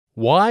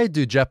Why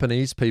do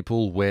Japanese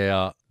people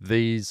wear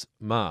these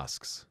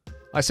masks?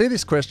 I see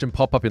this question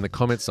pop up in the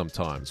comments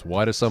sometimes.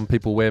 Why do some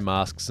people wear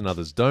masks and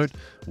others don't?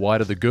 Why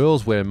do the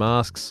girls wear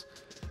masks?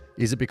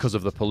 Is it because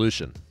of the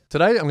pollution?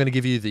 Today, I'm going to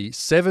give you the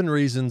 7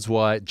 reasons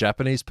why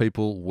Japanese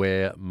people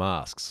wear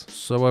masks.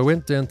 So I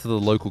went down to the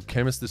local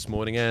chemist this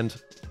morning and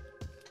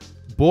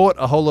bought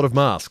a whole lot of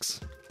masks.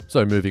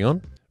 So moving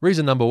on.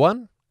 Reason number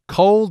 1,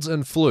 colds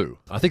and flu.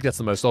 I think that's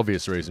the most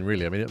obvious reason,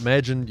 really. I mean,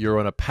 imagine you're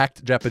on a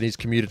packed Japanese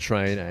commuter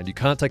train and you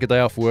can't take a day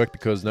off work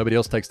because nobody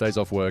else takes days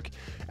off work,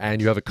 and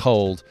you have a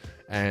cold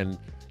and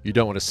you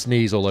don't want to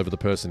sneeze all over the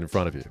person in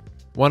front of you.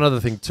 One other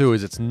thing too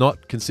is it's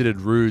not considered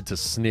rude to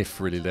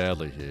sniff really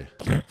loudly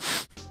here.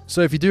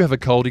 So if you do have a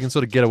cold, you can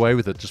sort of get away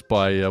with it just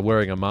by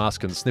wearing a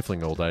mask and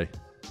sniffling all day.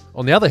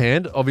 On the other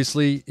hand,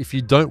 obviously, if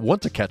you don't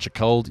want to catch a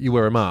cold, you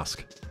wear a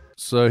mask.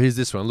 So here's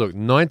this one. Look,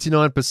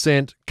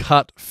 99%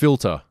 cut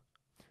filter.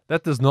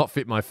 That does not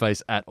fit my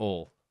face at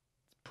all.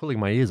 Pulling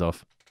my ears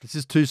off. This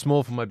is too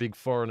small for my big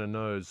foreigner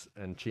nose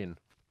and chin.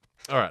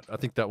 All right, I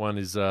think that one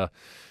is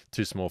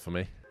too small for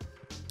me.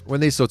 When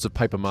these sorts of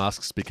paper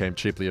masks became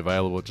cheaply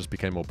available, it just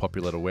became more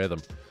popular to wear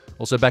them.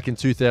 Also, back in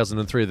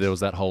 2003, there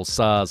was that whole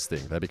SARS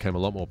thing. They became a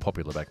lot more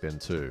popular back then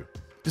too.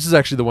 This is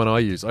actually the one I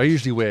use. I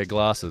usually wear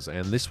glasses,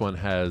 and this one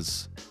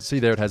has, see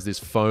there, it has this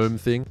foam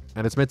thing,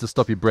 and it's meant to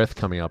stop your breath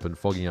coming up and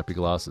fogging up your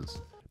glasses.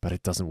 But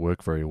it doesn't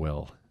work very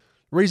well.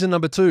 Reason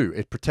number 2,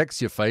 it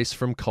protects your face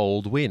from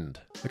cold wind.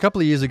 A couple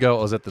of years ago,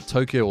 I was at the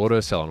Tokyo Auto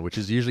Salon, which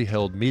is usually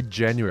held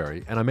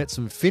mid-January, and I met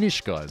some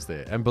Finnish guys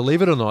there. And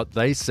believe it or not,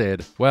 they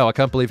said, wow, I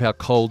can't believe how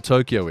cold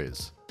Tokyo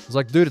is. I was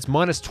like, dude, it's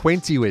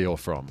 -20 where you're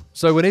from.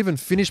 So when even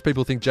Finnish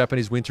people think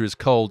Japanese winter is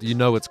cold, you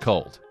know it's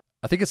cold.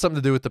 I think it's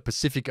something to do with the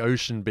Pacific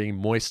Ocean being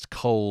moist,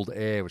 cold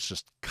air, which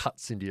just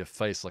cuts into your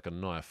face like a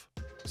knife.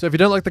 So if you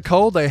don't like the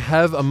cold, they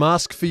have a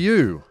mask for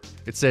you.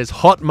 It says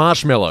hot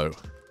marshmallow.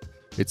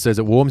 It says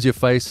it warms your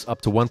face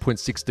up to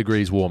 1.6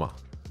 degrees warmer.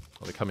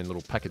 Oh, they come in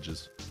little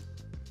packages.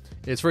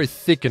 Yeah, it's very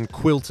thick and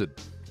quilted.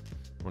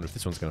 I wonder if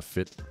this one's going to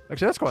fit.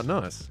 Actually, that's quite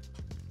nice.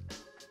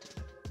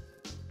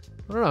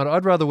 I don't know,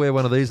 I'd rather wear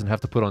one of these than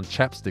have to put on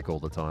chapstick all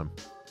the time.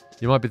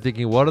 You might be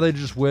thinking, why do they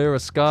just wear a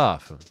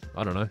scarf?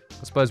 I don't know.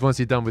 I suppose once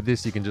you're done with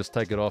this, you can just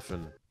take it off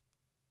and...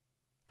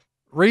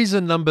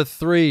 Reason number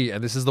 3,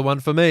 and this is the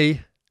one for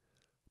me,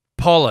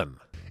 pollen.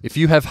 If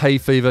you have hay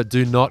fever,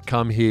 do not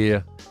come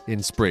here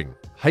in spring.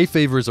 Hay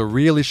fever is a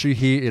real issue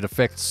here. It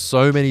affects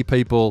so many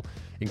people,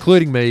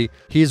 including me.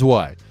 Here's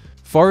why.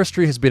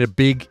 Forestry has been a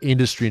big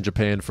industry in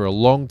Japan for a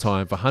long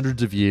time, for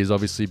hundreds of years,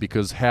 obviously,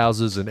 because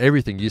houses and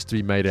everything used to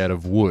be made out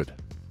of wood.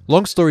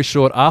 Long story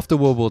short, after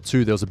World War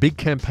II, there was a big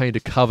campaign to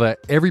cover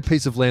every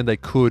piece of land they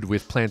could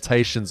with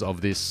plantations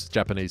of this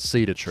Japanese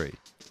cedar tree.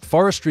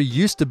 Forestry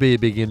used to be a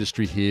big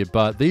industry here,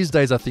 but these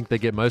days I think they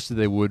get most of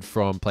their wood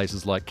from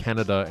places like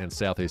Canada and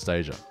Southeast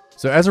Asia.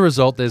 So as a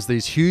result, there's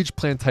these huge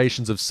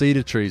plantations of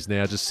cedar trees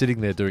now just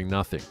sitting there doing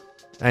nothing.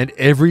 And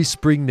every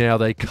spring now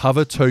they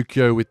cover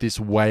Tokyo with this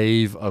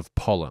wave of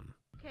pollen.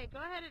 Okay, go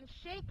ahead and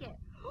shake it.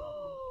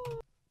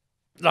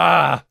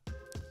 Ah!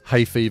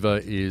 Hay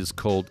fever is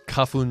called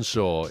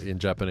kafunsho in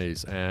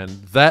Japanese, and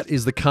that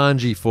is the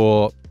kanji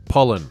for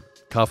pollen,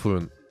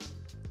 kafun.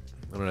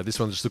 I don't know, this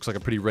one just looks like a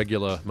pretty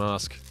regular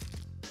mask.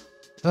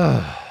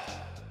 I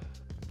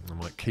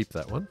might keep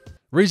that one.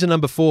 Reason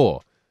number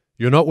 4,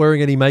 you're not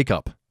wearing any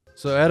makeup.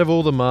 So out of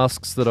all the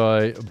masks that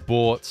I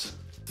bought,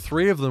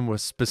 3 of them were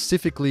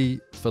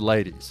specifically for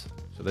ladies.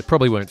 So they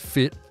probably won't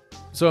fit.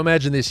 So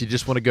imagine this, you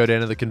just want to go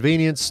down to the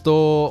convenience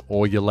store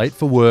or you're late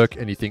for work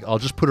and you think, I'll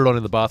just put it on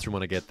in the bathroom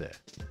when I get there.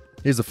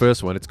 Here's the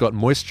first one. It's got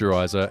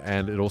moisturizer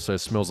and it also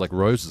smells like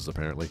roses,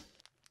 apparently.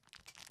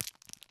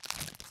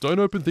 Don't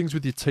open things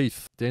with your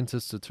teeth.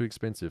 Dentists are too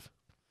expensive.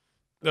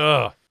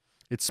 Ugh.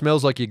 It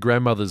smells like your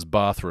grandmother's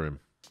bathroom.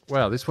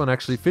 Wow, this one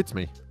actually fits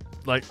me.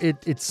 Like,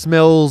 it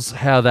smells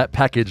how that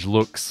package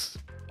looks.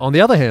 On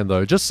the other hand,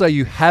 though, just say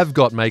you have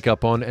got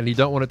makeup on and you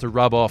don't want it to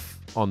rub off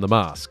on the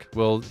mask.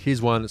 Well,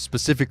 here's one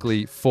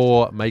specifically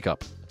for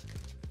makeup.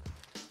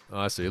 Oh,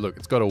 I see. Look,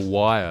 it's got a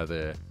wire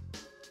there.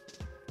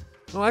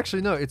 Oh,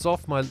 actually, no, it's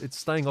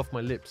staying off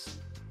my lips.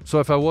 So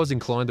if I was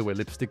inclined to wear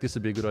lipstick, this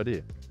would be a good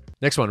idea.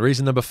 Next one,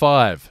 reason number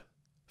 5.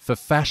 For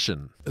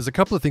fashion. There's a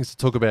couple of things to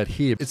talk about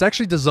here. It's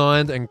actually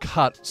designed and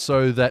cut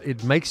so that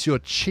it makes your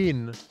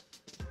chin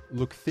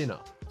look thinner.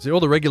 See, all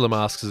the regular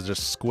masks are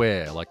just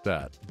square like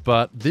that.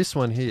 But this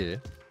one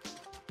here,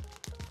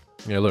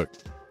 yeah, look.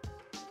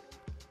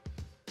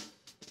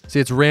 See,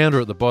 it's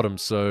rounder at the bottom,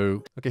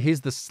 so... Okay,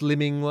 here's the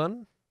slimming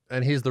one,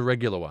 and here's the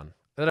regular one.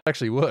 That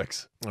actually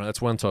works.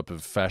 That's one type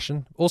of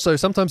fashion. Also,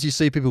 sometimes you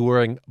see people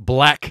wearing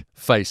black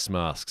face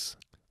masks.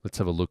 Let's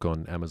have a look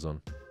on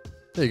Amazon.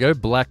 There you go,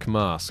 black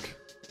mask.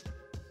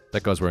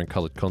 That guy's wearing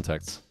coloured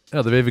contacts.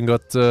 Oh, they've even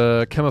got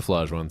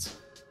camouflage ones.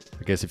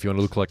 I guess if you want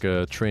to look like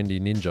a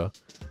trendy ninja.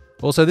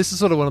 Also, this is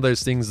sort of one of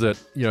those things that,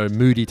 you know,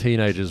 moody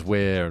teenagers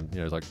wear, and,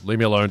 you know, like, leave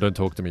me alone, don't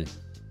talk to me.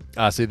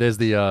 Ah, see, there's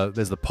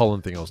the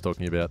pollen thing I was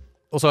talking about.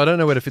 Also, I don't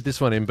know where to fit this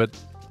one in, but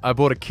I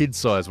bought a kid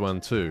size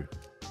one too.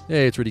 Yeah,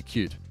 it's really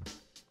cute.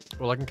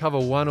 Well, I can cover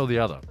one or the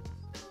other.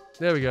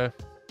 There we go.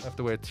 I have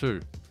to wear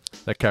two.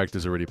 That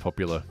character's a really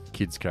popular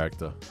kids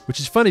character. Which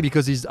is funny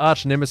because his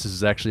arch nemesis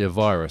is actually a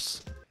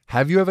virus.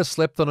 Have you ever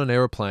slept on an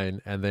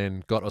aeroplane and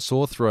then got a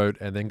sore throat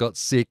and then got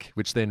sick,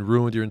 which then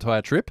ruined your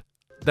entire trip?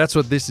 That's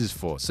what this is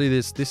for. See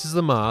this? This is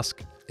the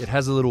mask. It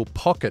has a little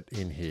pocket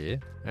in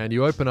here, and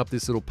you open up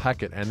this little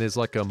packet and there's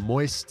like a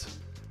moist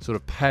sort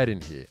of pad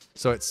in here.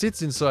 So it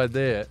sits inside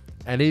there,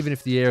 and even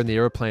if the air in the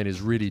aeroplane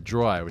is really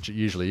dry, which it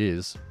usually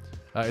is,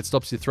 it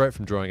stops your throat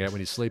from drying out when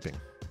you're sleeping.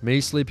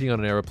 Me sleeping on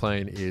an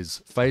aeroplane is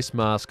face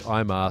mask,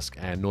 eye mask,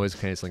 and noise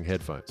cancelling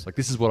headphones. Like,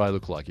 this is what I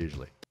look like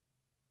usually.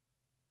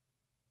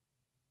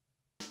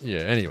 Yeah,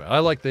 anyway, I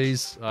like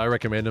these. I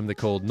recommend them. They're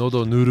called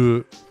Nodo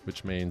Nuru,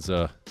 which means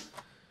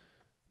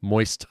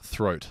moist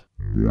throat.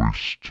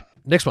 Moist.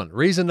 Next one,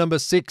 reason number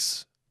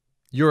 6.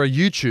 You're a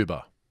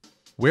YouTuber.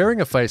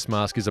 Wearing a face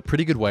mask is a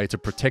pretty good way to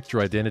protect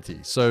your identity.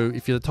 So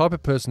if you're the type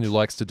of person who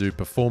likes to do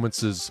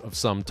performances of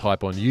some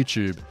type on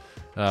YouTube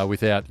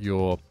without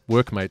your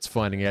workmates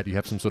finding out you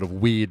have some sort of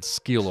weird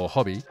skill or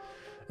hobby,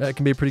 it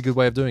can be a pretty good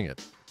way of doing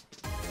it.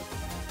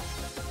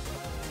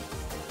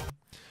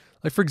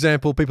 Like, for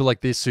example, people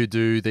like this who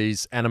do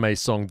these anime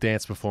song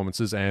dance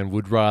performances and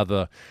would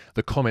rather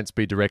the comments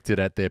be directed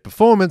at their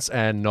performance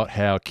and not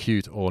how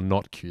cute or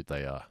not cute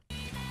they are.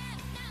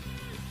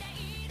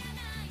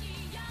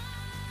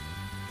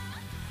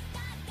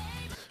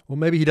 Well,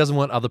 maybe he doesn't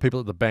want other people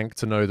at the bank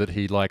to know that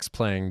he likes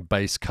playing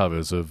bass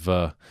covers of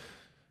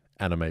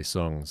anime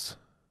songs.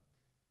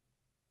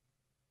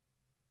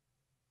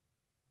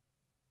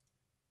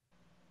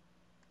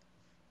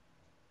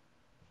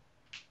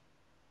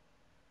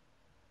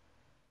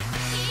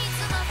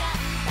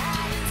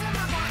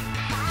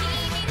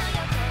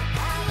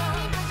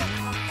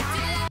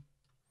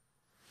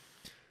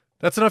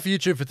 That's enough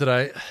YouTube for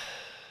today.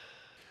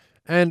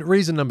 And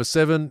reason number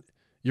 7,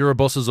 you're a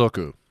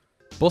bosozoku.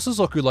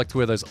 Bosozoku like to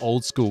wear those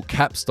old school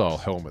cap style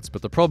helmets,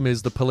 but the problem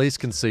is the police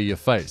can see your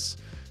face.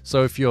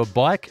 So if your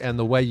bike and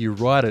the way you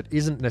ride it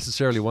isn't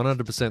necessarily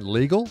 100%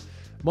 legal,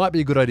 might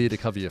be a good idea to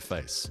cover your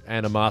face.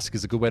 And a mask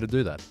is a good way to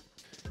do that.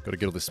 Got to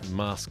get all this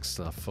mask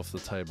stuff off the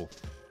table.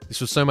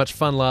 This was so much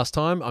fun last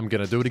time, I'm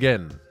going to do it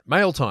again.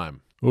 Mail time.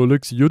 Oh,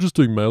 Alexi, you're just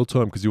doing mail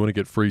time because you want to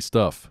get free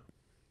stuff.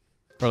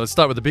 All right, let's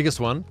start with the biggest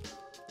one.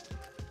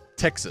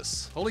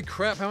 Texas. Holy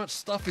crap, how much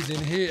stuff is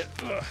in here?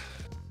 Ugh.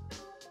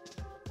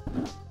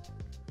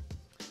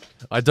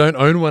 I don't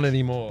own one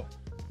anymore.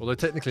 Although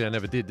technically I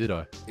never did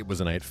I? It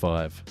was an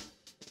 8.5.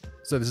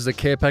 So this is a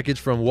care package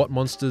from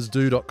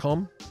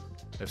whatmonstersdo.com.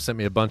 They've sent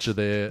me a bunch of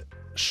their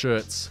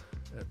shirts.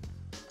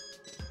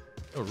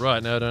 Oh,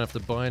 right, now I don't have to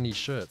buy any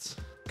shirts.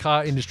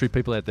 Car industry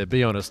people out there,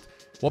 be honest.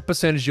 What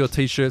percentage of your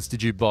t-shirts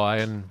did you buy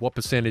and what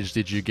percentage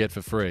did you get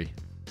for free?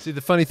 See, the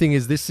funny thing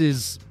is this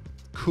is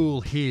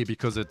cool here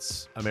because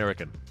it's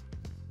American.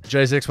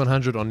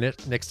 JZX100 on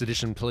next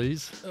edition,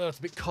 please. Oh, it's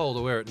a bit cold,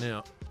 I'll wear it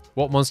now.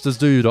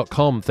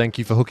 Whatmonstersdo.com, thank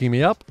you for hooking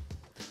me up.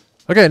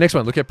 Okay, next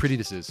one, look how pretty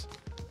this is.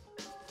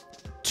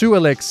 To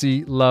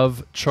Alexi,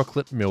 love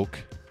chocolate milk.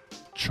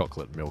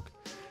 Chocolate milk.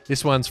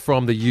 This one's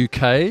from the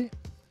UK.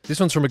 This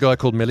one's from a guy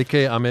called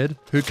Melike Ahmed,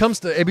 who comes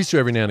to Ebisu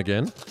every now and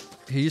again.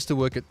 He used to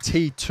work at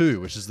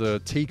T2, which is the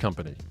tea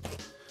company.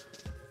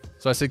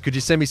 So I said, could you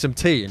send me some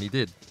tea? And he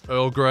did.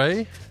 Earl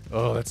Grey.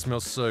 Oh, that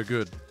smells so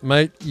good.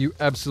 Mate, you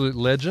absolute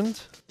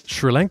legend.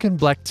 Sri Lankan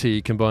black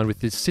tea combined with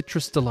the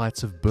citrus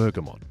delights of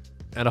bergamot.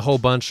 And a whole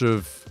bunch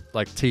of,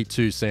 like,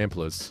 T2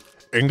 samplers.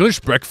 English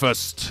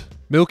breakfast.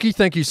 Milky,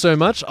 thank you so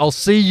much. I'll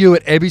see you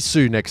at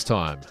Ebisu next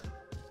time.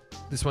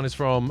 This one is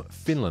from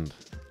Finland.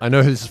 I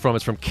know who this is from.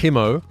 It's from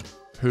Kimmo,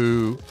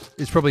 who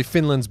is probably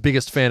Finland's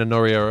biggest fan of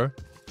Noriero.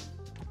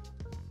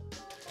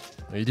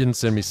 Oh, you didn't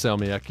send me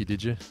salmiakki,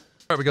 did you?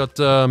 All right, we got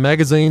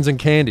magazines and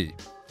candy.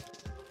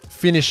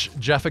 Finnish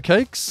Jaffa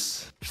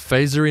cakes.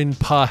 Fazerin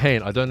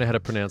Pahain. I don't know how to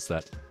pronounce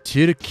that.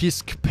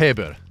 Tyrkisk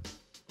peber.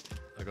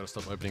 I gotta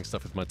stop opening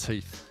stuff with my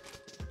teeth.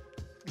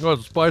 Oh,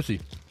 it's spicy.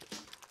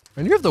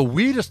 And you have the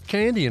weirdest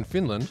candy in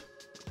Finland.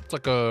 It's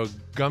like a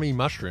gummy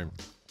mushroom.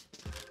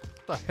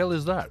 What the hell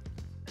is that?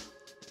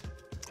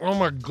 Oh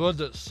my god,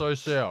 that's so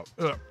sour.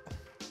 Ugh.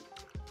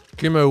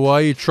 Kimmo, why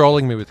are you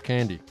trolling me with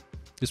candy?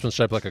 This one's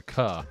shaped like a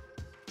car.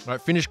 All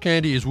right, Finnish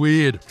candy is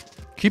weird.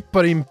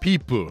 Kipparin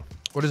pipu.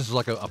 What is this,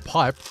 like a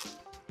pipe?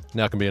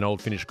 Now it can be an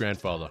old Finnish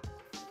grandfather.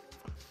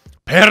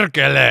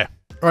 Perkele.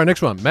 All right,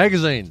 next one.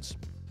 Magazines.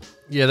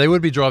 Yeah, they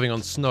would be driving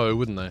on snow,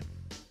 wouldn't they?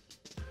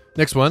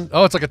 Next one.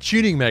 Oh, it's like a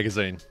tuning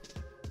magazine.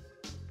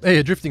 Hey,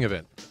 a drifting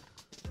event.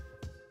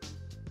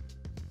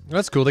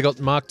 That's cool. They got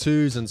Mark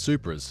IIs and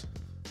Supras.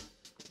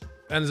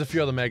 And there's a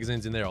few other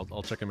magazines in there.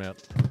 I'll check them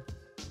out.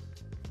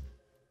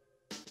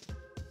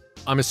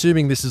 I'm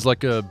assuming this is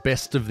like a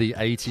best of the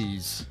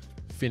 80s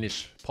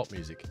Finnish pop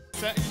music.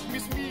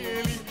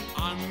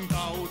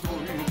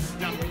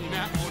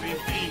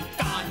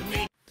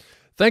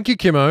 Thank you,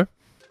 Kimmo.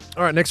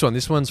 All right, next one.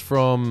 This one's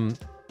from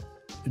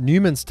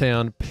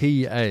Newmanstown,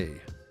 PA.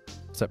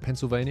 Is that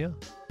Pennsylvania?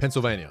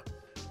 Pennsylvania.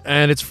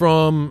 And it's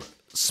from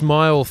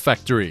Smile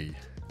Factory.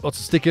 Lots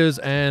of stickers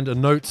and a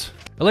note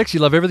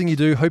Alexi, love everything you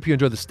do. Hope you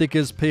enjoy the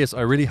stickers. P.S.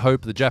 I really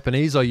hope the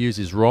Japanese I use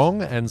is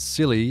wrong and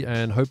silly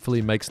and hopefully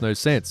makes no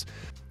sense.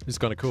 It's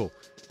kind of cool.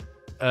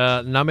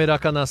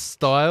 Namerakana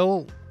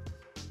style.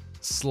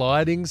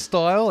 Sliding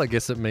style. I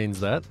guess it means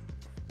that.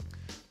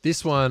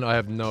 This one, I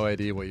have no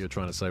idea what you're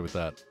trying to say with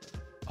that.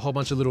 A whole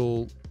bunch of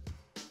little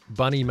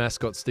bunny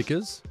mascot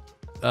stickers.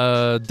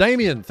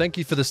 Damien, thank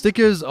you for the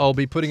stickers. I'll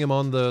be putting them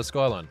on the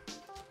skyline.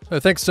 So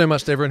thanks so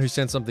much to everyone who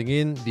sent something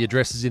in. The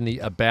address is in the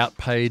About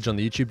page on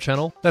the YouTube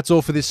channel. That's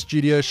all for this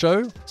studio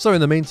show. So in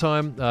the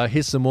meantime,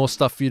 here's some more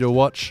stuff for you to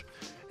watch.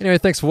 Anyway,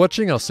 thanks for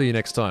watching. I'll see you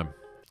next time.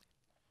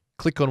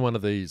 Click on one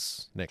of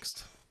these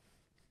next.